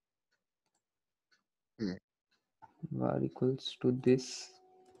 হুম। var equals to this,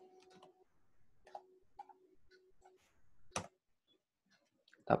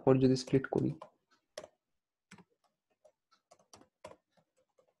 তারপর যদি স্প্লিট করি,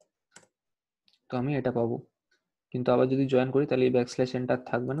 তো আমি এটা পাবো। কিন্তু আবার যদি জয়েন করি, তাহলে এই ব্যাকস্ল্যাশ এনটা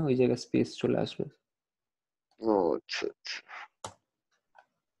থাকবে না, ওই জায়গায় স্পেস চলে আসবে, ও আচ্ছা আচ্ছা।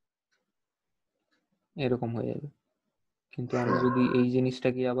 এরকম হয়ে যাবে। কিন্তু আমি হুম। যদি এই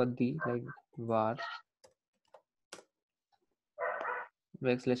জিনিসটাকে আবার দিই, লাইক var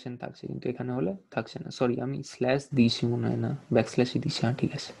ব্যাকস্ল্যাশ এন থাকছে, কিন্তু এখানে হলে থাকছে না, সরি আমি স্ল্যাশ দিয়েছি মনে হয়, না ব্যাকস্ল্যাশই দিয়েছি, হ্যাঁ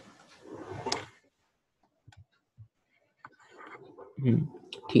ঠিক আছে। হুম,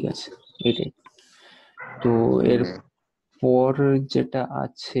 ঠিক আছে, এটাই। তো এর হুম। পর যেটা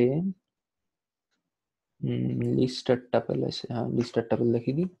আছে, লিস্টার টাপেল আছে, হ্যাঁ লিস্টার টাপেল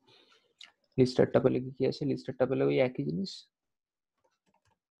দেখিয়ে দিই। লিস্টার টাপেলে কি আছে, লিস্টার টাপেলে ওই একই জিনিস,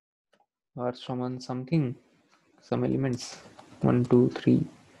 আর সমান something, some elements 1 2 3,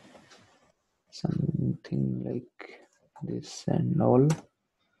 something like this and all,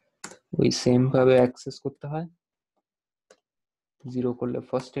 ওই সেম ভাবে অ্যাক্সেস করতে হয়। 0 করলে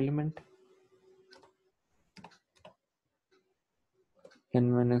first element,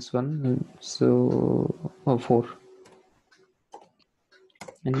 n-1, so 4,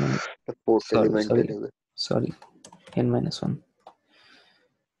 n minus, fourth sorry এলিমেন্টে sorry নেবে। sorry, n-1,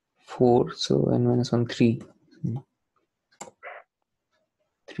 4, so n-1 3,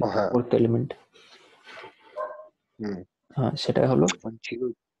 3 হ্যাঁ। ফোর্থ এলিমেন্ট, হুম। হ্যাঁ সেটাই হলো। জিরো,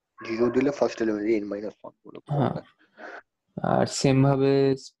 জিরো দিলে ফার্স্ট এলিমেন্ট, n-1 বলে করা হ্যাঁ, হয়। আর সেম ভাবে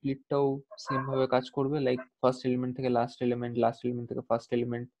স্প্লিটটাও সেম ভাবে কাজ করবে, লাইক ফার্স্ট এলিমেন্ট থেকে লাস্ট এলিমেন্ট, লাস্ট এলিমেন্ট থেকে ফার্স্ট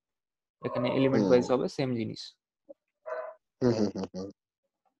এলিমেন্ট, এখানে এলিমেন্ট হুম। ওয়াইজ হবে সেম জিনিস। হুম হুম হুম হুম।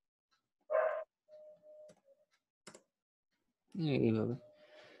 এইভাবে,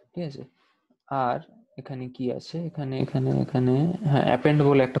 ঠিক আছে। আর এখানে কি আছে, এখানে এখানে এখানে হ্যাঁ অ্যাপেন্ড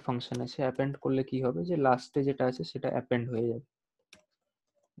বলে একটা ফাংশন আছে। অ্যাপেন্ড করলে কি হবে, যে লাস্টে যেটা আছে সেটা অ্যাপেন্ড হয়ে যাবে,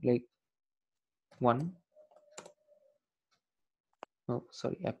 লাইক 1, ও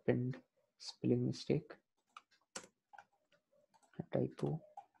sorry append, spelling mistake, typo.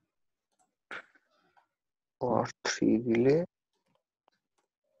 আর 3 দিলে,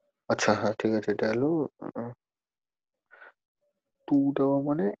 আচ্ছা হ্যাঁ ঠিক আছে, এটা হলো 2 দেওয়া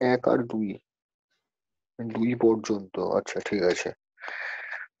মানে 1 আর 2, 2 পর্যন্ত, আচ্ছা ঠিক আছে।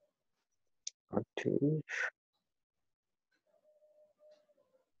 আচ্ছা,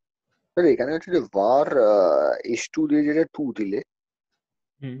 তাহলে এখানে হচ্ছে যে var s2 দিয়ে যেটা 2 দিলে,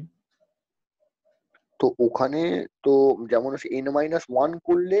 হুম, তো ওখানে তো যেমন হচ্ছে n-1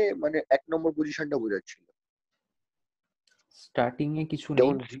 করলে মানে 1 নম্বর পজিশনটা বোঝাচ্ছিল, স্টার্টিং এ কিছু নেই,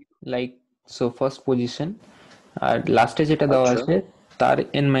 যেমন লাইক সো ফার্স্ট পজিশন, আর লাস্টে যেটা দেওয়া আচ্ছা আছে তার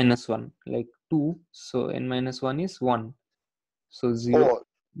n-1, like 2, so n-1 is 1, so ও 0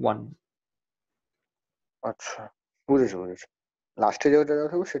 1। আচ্ছা, বুঝেছি বুঝেছি, লাস্টে যেটা দেওয়া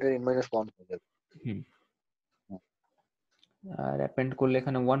থাকবে সেটা n-1 হয়ে যাবে। হুম, হুম, আর অ্যাপেন্ড করলে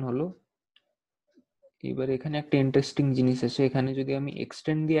এখানে 1 হলো। এবার এখানে একটা ইন্টারেস্টিং জিনিস আছে, এখানে যদি আমি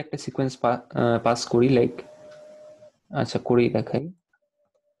এক্সটেন্ড দিয়ে একটা সিকোয়েন্স পাস করি, লাইক আচ্ছা করেই দেখাই,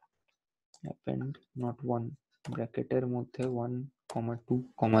 অ্যাপেন্ড নট 1, ব্র্যাকেটের মধ্যে 1, 2,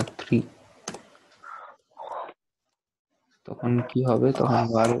 3, তখন কি হবে, তখন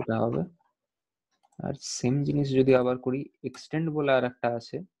বার এটা হবে। আর সেম জিনিস যদি আবার করি, এক্সটেন্ড বলে আর একটা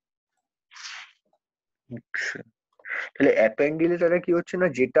আছে, আচ্ছা। তাহলে অ্যাপেন্ড দিলে তাহলে কি হচ্ছে না,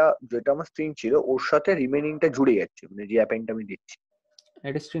 যেটা যেটা আমার স্ট্রিং ছিল ওর সাথে রিমেনিংটা জুড়ে যাচ্ছে, মানে যে অ্যাপেন্ডটা আমি দিচ্ছি।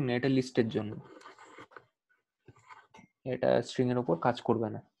 এটা স্ট্রিং না, এটা লিস্টের জন্য, এটা স্ট্রিং এর উপর কাজ করবে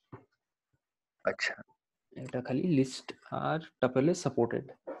না, আচ্ছা এটা খালি লিস্ট আর টাপেলে সাপোর্টেড,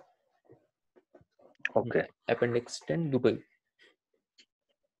 ওকে। অ্যাপেন্ড এক্সটেন্ড দুটোই।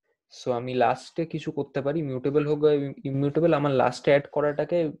 সো আমি লাস্টে কিছু করতে পারি, মিউটেবল হোক বা ইমিউটেবল, আমার লাস্টে অ্যাড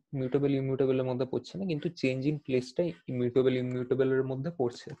করাটাকে মিউটেবল ইমিউটেবলের মধ্যে পড়ছে না, কিন্তু চেঞ্জ ইন প্লেসটাই ইমিউটেবল ইমিউটেবলের মধ্যে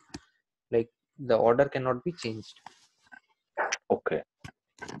পড়ছে, like the order can not be changed. ওকে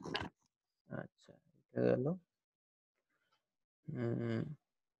আচ্ছা, এটা গেল।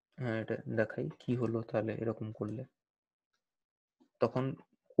 হ্যাঁ, এটা দেখাই কি হলো তাহলে এরকম করলে, তখন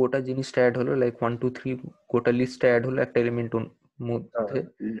গোটা জিনিসটা অ্যাড হলো, লাইক 1 2 3 গোটা লিস্টটা অ্যাড হলো একটা এলিমেন্ট মধ্যে,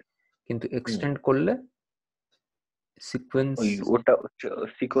 কিন্তু হুম, এক্সটেন্ড করলে সিকোয়েন্স। ওই ওটা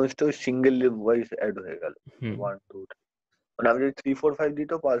সিকোয়েন্সটা সিঙ্গেল ওয়াইজ অ্যাড হয়ে গেল, হুম 1 2 মানে আমি যদি 3 4 5 দিই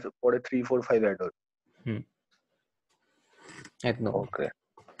তো পরে 3 4 5 অ্যাড হবে। হুম, একদম। ওকে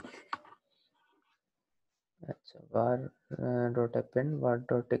আচ্ছা, var dot append var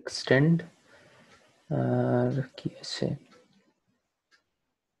dot extend, আর কি আছে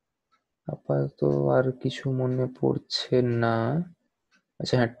আপাতত, আর কিছু মনে পড়ছে না।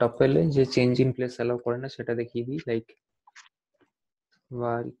 আচ্ছা হ্যাঁ, টপেলে যে চেঞ্জ ইন প্লেস অ্যালাউ করে না সেটা দেখিয়ে দিই, like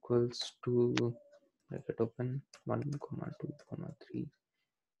var equals to bracket open 1 2 3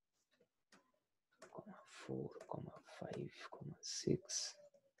 4 5 6।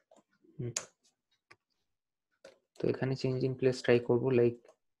 তো এখানে চেঞ্জ ইন প্লেস ট্রাই করবো, লাইক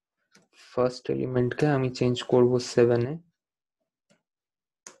ফার্স্ট এলিমেন্টকে আমি চেঞ্জ করব 7-এ,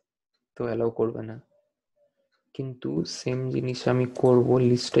 তো অ্যালাউ করবে না, কিন্তু সেম জিনিস আমি করব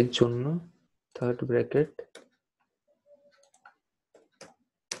লিস্টের জন্য, থার্ড ব্র্যাকেট,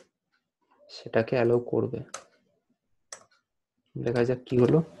 সেটাকে অ্যালাউ করবে। দেখা যাক কি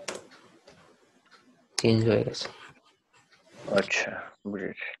হলো, চেঞ্জ হয়ে গেছে। আচ্ছা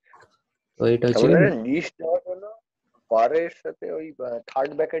বুঝেছি। তো এটা তার হচ্ছে মানে লিস্ট দেওয়ার জন্য বারের সাথে ওই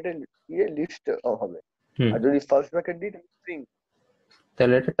থার্ড ব্র্যাকেটে দিয়ে লিস্ট হবে, হুম, আর যদি ফার্স্ট ব্র্যাকেট দিই স্ট্রিং।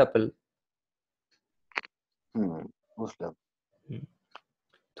 তাহলে এটা টাপল। হুম, বুঝলাম।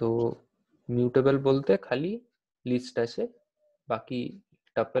 তো মিউটেবল বলতে খালি লিস্ট আছে, বাকি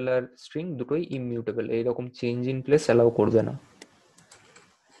টাপল আর স্ট্রিং দুটোই ইমিউটেবল, এইরকম চেঞ্জ ইন প্লেস অ্যালাউ করবে না,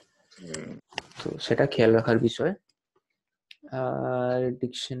 হুম, তো সেটা খেয়াল রাখার বিষয়। আর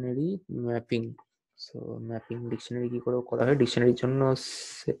dictionary mapping, so mapping dictionary কি করে করা হয়, ডিকশনারির জন্য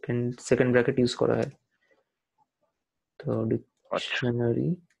সেকেন্ড ব্র্যাকেট ইউজ করা হয়। তো আচ্ছা ডিকশনারি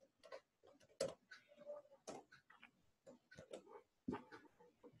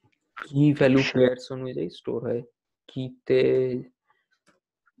কি ভ্যালু আচ্ছা পেয়ার্স অনুযায়ী স্টোর হয়, কিতে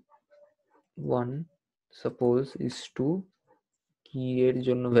 1 সাপোজ ইজ টু, কি এর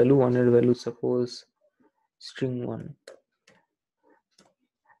জন্য ভ্যালু 1 এর ভ্যালু সাপোজ স্ট্রিং 1,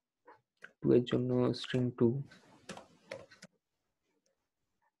 2 এর জন্য স্ট্রিং 2,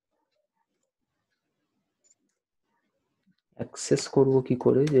 অ্যাক্সেস করব কি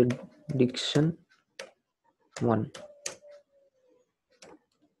করে, যে ডিকশন 1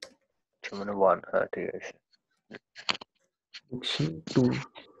 মানে 1, হ্যাঁ ঠিক আছে। Diction 2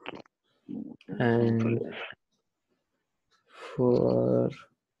 and for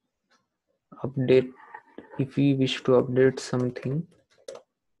update, if we wish to update something,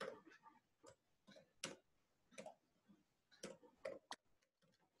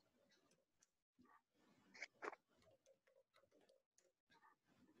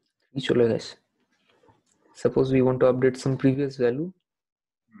 চলে গেছে। Suppose we want to update some previous value,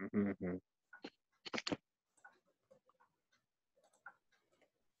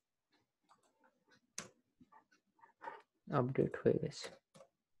 update হয়ে গেছে,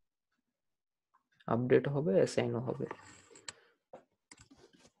 আপডেট হবে, অ্যাসাইনও হবে।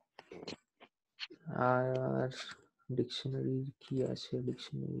 আর ডিকশনারি কি আছে,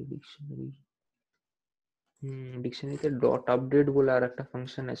 ডিকশনারিতে ডট আপডেট বলে আর একটা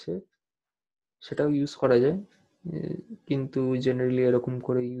ফাংশন আছে, সেটাও ইউজ করা যায়, কিন্তু জেনারেলি এরকম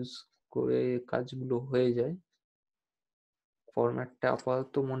করে ইউজ করে কাজগুলো হয়ে যায়। ফরম্যাটটা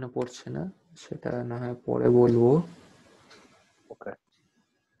আপাতত মনে পড়ছে না, সেটা না হয় পরে বলবো। ওকে,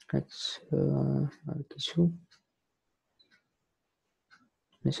 আচ্ছা, আর কিছু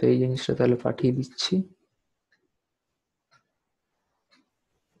সেই জিনিসটা তাহলে পাঠিয়ে দিচ্ছি।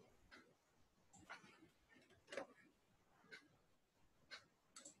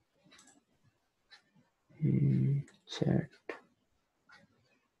 চ্যাট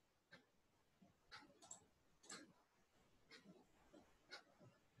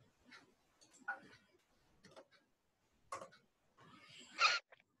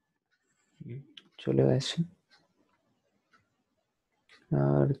চলে আসে,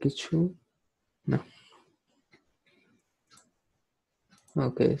 আর কিছু না।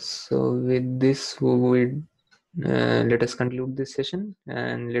 Okay, so with this we would let us conclude this session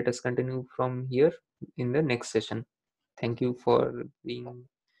and let us continue from here in the next session. Thank you for being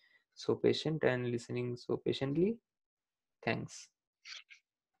so patient and listening so patiently. Thanks.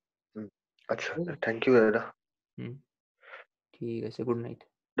 আচ্ছা, thank you দাদা। ঠিক আছে, good night.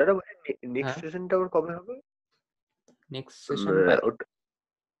 দাদা বলছি next হ্যাঁ, সেশনটা আবার কবে হবে? Next session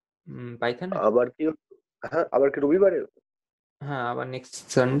পাইথনে। আবার কি? হ্যাঁ, আবার কি রবিবারে? হ্যাঁ, আবার নেক্সট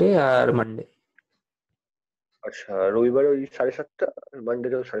সানডে আর মানডে। আচ্ছা, রবিবারে ওই 7:30,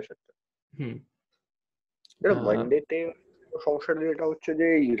 মানডেতে 7:30। হুম। মানডেতে সমস্যাটা যেটা হচ্ছে যে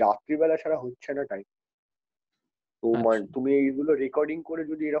এই রাত্রিবেলা ছাড়া হচ্ছে না টাইম। তো আচ্ছা তুমি এইগুলো রেকর্ডিং করে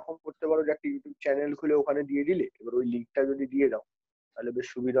যদি এরকম করতে পারো যে একটা ইউটিউব চ্যানেল খুলে ওখানে দিয়ে দিলে, এবার ওই লিঙ্কটা যদি দিয়ে দাও তাহলে বেশ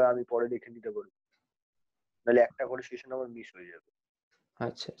সুবিধা হয়, আমি পরে দেখে নিতে পারবো। নাহলে একটা করে সেশন আমার মিস হয়ে যাবে।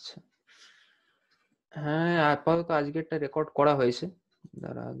 আচ্ছা আচ্ছা, হ্যাঁ আপাতত আজকেরটা রেকর্ড করা হয়েছে,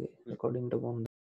 তার আগে রেকর্ডিংটা বন্ধ।